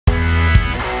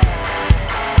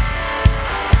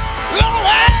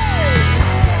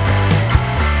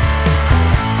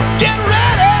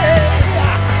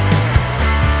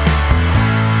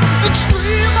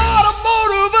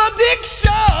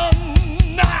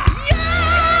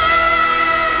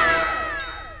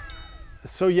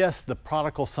So yes, the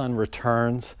prodigal son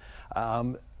returns.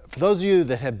 For those of you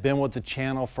that have been with the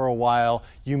channel for a while,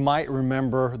 you might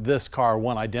remember this car,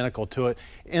 one identical to it,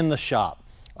 in the shop.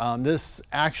 This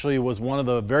actually was one of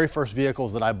the very first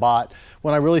vehicles that I bought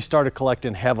when I really started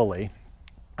collecting heavily.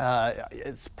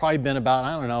 It's probably been about,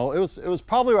 I don't know, it was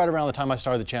probably right around the time I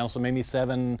started the channel, so maybe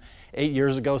 7, 8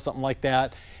 years ago, something like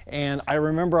that. And I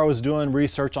remember I was doing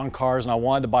research on cars and I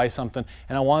wanted to buy something,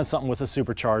 and I wanted something with a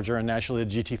supercharger, and naturally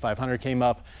the GT500 came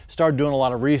up. Started doing a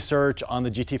lot of research on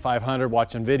the GT500,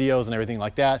 watching videos and everything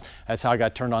like that. That's how I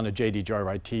got turned on to JD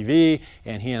Joyride TV,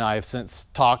 and he and I have since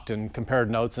talked and compared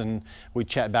notes, and we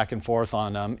chat back and forth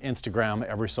on Instagram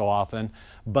every so often.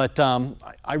 But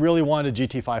I really wanted a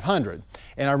GT500,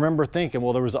 and I remember thinking,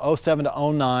 well, there was the 07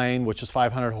 to 09, which is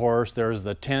 500 horse. There's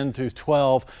the 10 through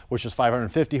 12, which is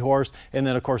 550 horse, and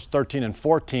then of course 13 and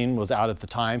 14 was out at the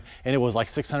time, and it was like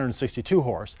 662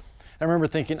 horse. I remember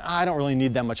thinking, I don't really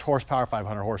need that much horsepower.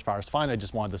 500 horsepower is fine. I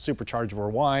just wanted the supercharger or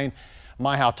wine.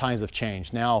 My, how times have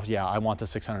changed. Now, yeah, I want the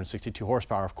 662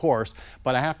 horsepower, of course,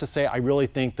 but I have to say, I really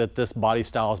think that this body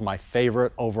style is my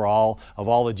favorite overall of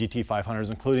all the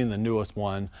GT500s, including the newest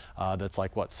one that's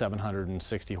like, what,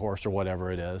 760 horse or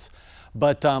whatever it is.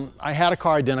 But I had a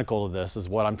car identical to this, is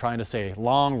what I'm trying to say.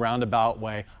 Long, roundabout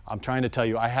way. I'm trying to tell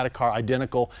you, I had a car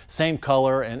identical, same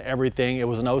color and everything. It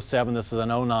was an 07, this is an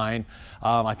 09.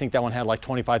 I think that one had like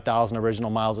 25,000 original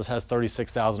miles. This has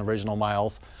 36,000 original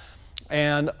miles.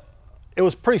 And it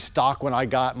was pretty stock when I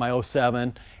got my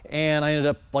 07, and I ended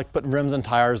up like putting rims and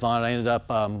tires on it. I ended up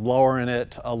lowering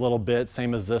it a little bit,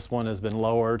 same as this one has been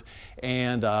lowered,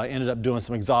 and ended up doing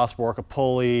some exhaust work, a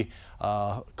pulley,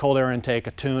 cold air intake,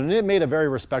 a tune, and it made a very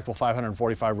respectable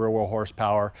 545 rear wheel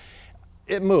horsepower.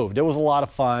 It moved. It was a lot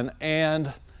of fun,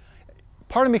 and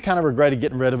part of me kind of regretted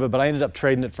getting rid of it, but I ended up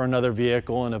trading it for another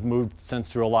vehicle and have moved since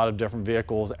through a lot of different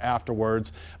vehicles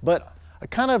afterwards. But I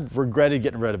kind of regretted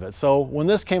getting rid of it. So when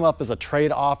this came up as a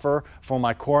trade offer for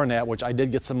my Coronet, which I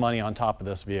did get some money on top of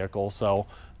this vehicle, so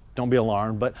don't be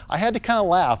alarmed, but I had to kind of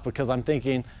laugh because I'm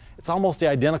thinking it's almost the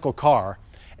identical car.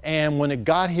 And when it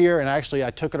got here and actually I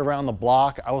took it around the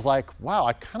block, I was like, wow,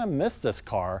 I kind of miss this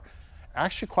car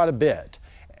actually quite a bit.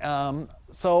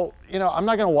 So, you know, I'm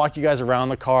not going to walk you guys around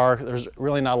the car. There's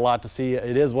really not a lot to see.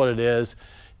 It is what it is.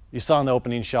 You saw in the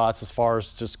opening shots as far as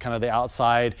just kind of the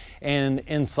outside and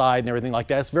inside and everything like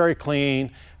that. It's very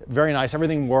clean, very nice.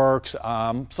 Everything works.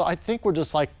 So I think we'll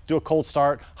just like do a cold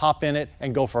start, hop in it,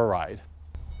 and go for a ride.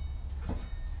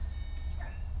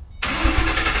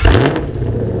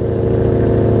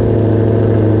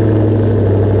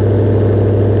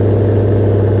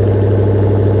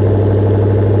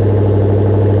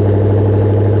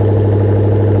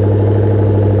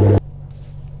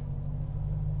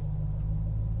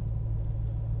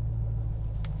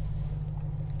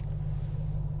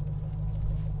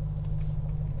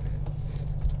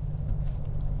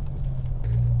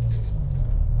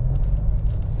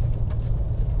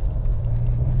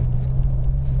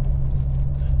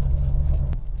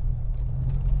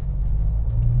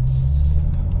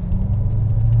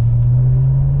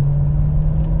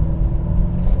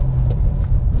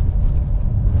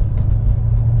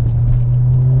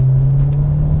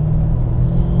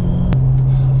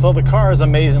 So the car is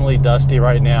amazingly dusty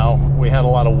right now. We had a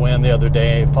lot of wind the other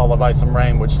day, followed by some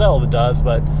rain, which seldom does,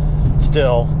 but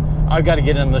still, I've got to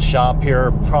get in the shop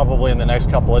here probably in the next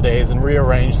couple of days and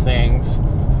rearrange things.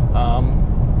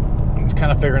 I'm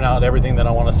kind of figuring out everything that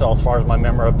I want to sell as far as my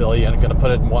memorabilia, and I'm going to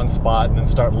put it in one spot and then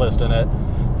start listing it.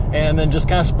 And then just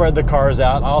kind of spread the cars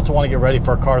out. I also want to get ready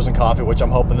for Cars and Coffee, which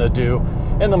I'm hoping to do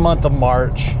in the month of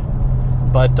March.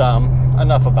 But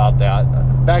enough about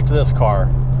that. Back to this car.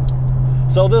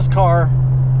 So this car,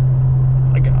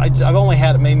 I've only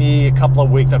had it maybe a couple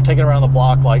of weeks. I've taken it around the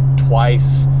block like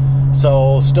twice,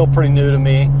 so still pretty new to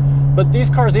me. But these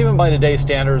cars, even by today's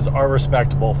standards, are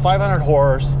respectable. 500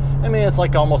 horse, I mean, it's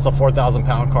like almost a 4,000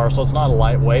 pound car, so it's not a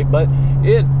lightweight, but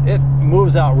it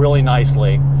moves out really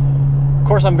nicely. Of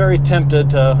course, I'm very tempted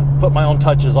to put my own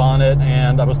touches on it,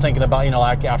 and I was thinking about, you know,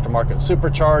 like aftermarket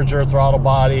supercharger, throttle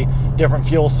body, different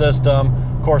fuel system.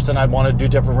 Of course, then I'd want to do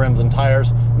different rims and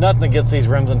tires. Nothing against these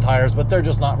rims and tires, but they're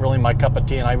just not really my cup of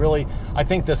tea. And I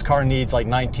think this car needs like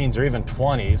 19s or even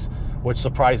 20s, which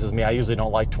surprises me. I usually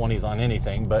don't like 20s on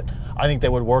anything, but I think they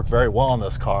would work very well on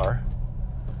this car.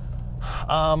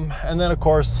 And then of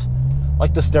course,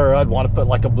 like the stereo, I'd want to put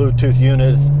like a Bluetooth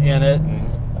unit in it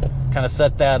and kind of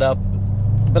set that up.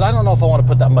 But I don't know if I want to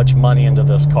put that much money into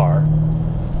this car.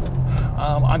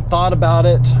 I've thought about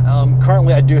it.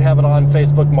 Currently I do have it on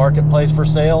Facebook Marketplace for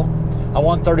sale. I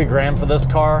want 30 grand for this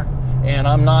car, and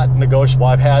I'm not negotiable.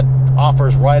 I've had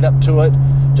offers right up to it,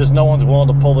 just no one's willing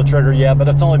to pull the trigger yet, but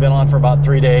it's only been on for about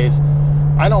 3 days.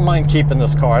 I don't mind keeping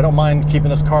this car. I don't mind keeping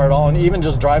this car at all, and even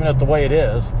just driving it the way it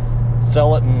is.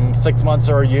 Sell it in 6 months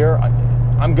or a year,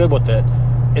 I'm good with it.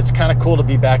 It's kind of cool to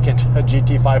be back into a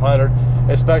GT500,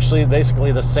 especially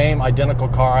basically the same identical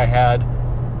car I had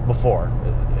before.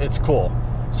 It's cool.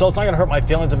 So it's not going to hurt my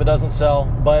feelings if it doesn't sell,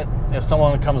 but if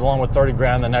someone comes along with 30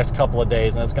 grand the next couple of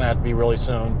days, and it's going to have to be really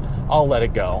soon, I'll let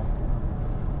it go.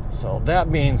 So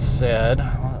that being said,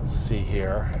 let's see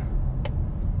here.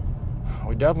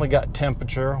 We definitely got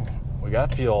temperature. We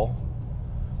got fuel.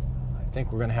 I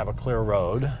think we're going to have a clear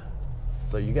road.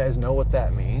 So you guys know what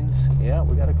that means. Yeah,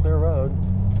 we got a clear road.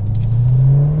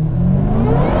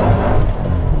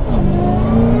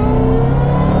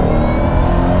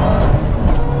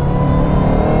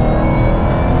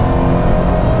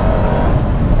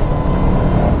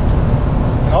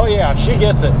 Oh yeah, she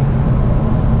gets it.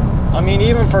 I mean,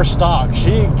 even for stock,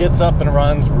 she gets up and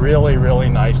runs really, really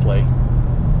nicely.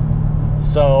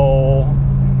 So,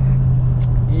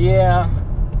 yeah.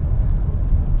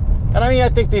 And I mean, I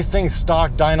think these things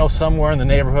stock dyno somewhere in the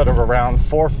neighborhood of around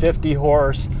 450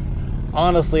 horse.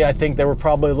 Honestly, I think they were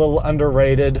probably a little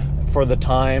underrated for the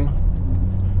time.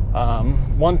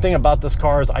 One thing about this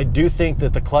car is I do think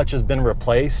that the clutch has been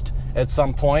replaced at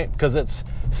some point, because it's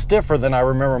stiffer than I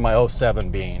remember my 07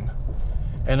 being.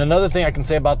 And another thing I can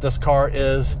say about this car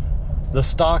is the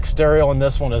stock stereo in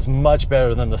this one is much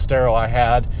better than the stereo I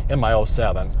had in my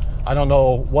 07. I don't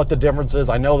know what the difference is.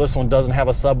 I know this one doesn't have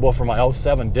a subwoofer. My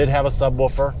 07 did have a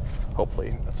subwoofer.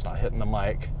 Hopefully that's not hitting the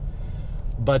mic.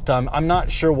 But I'm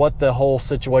not sure what the whole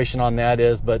situation on that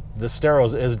is, but the stereo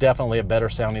is definitely a better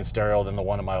sounding stereo than the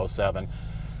one in my 07.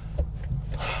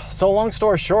 So long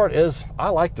story short is I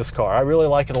like this car. I really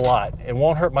like it a lot. It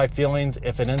won't hurt my feelings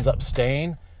if it ends up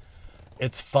staying.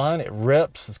 It's fun, it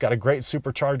rips, it's got a great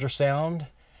supercharger sound,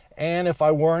 and if I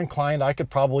were inclined, I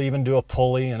could probably even do a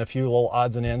pulley and a few little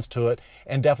odds and ends to it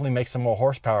and definitely make some more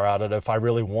horsepower out of it if I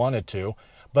really wanted to,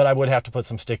 but I would have to put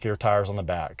some stickier tires on the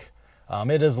back.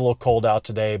 It is a little cold out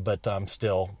today, but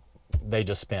still, they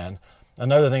just spin.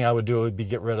 Another thing I would do would be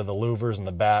get rid of the louvers in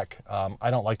the back.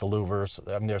 I don't like the louvers.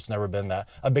 I've just never been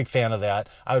a big fan of that.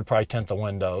 I would probably tint the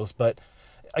windows, but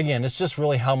again, it's just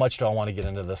really how much do I want to get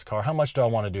into this car? How much do I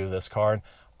want to do this car? And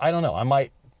I don't know.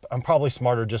 I'm probably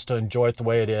smarter just to enjoy it the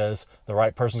way it is. The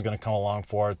right person's going to come along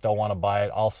for it. They'll want to buy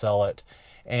it. I'll sell it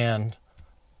and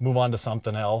move on to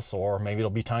something else, or maybe it'll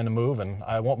be time to move and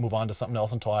I won't move on to something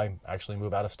else until I actually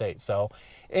move out of state. So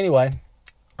anyway,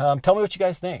 tell me what you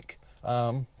guys think.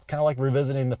 Kind of like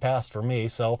revisiting the past for me.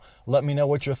 So let me know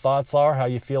what your thoughts are, how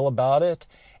you feel about it.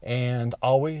 And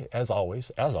as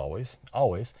always,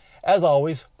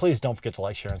 please don't forget to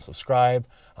like, share, and subscribe.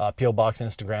 P.O. Box,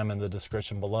 Instagram in the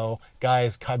description below.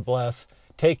 Guys, God bless.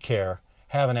 Take care.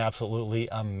 Have an absolutely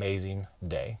amazing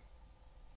day.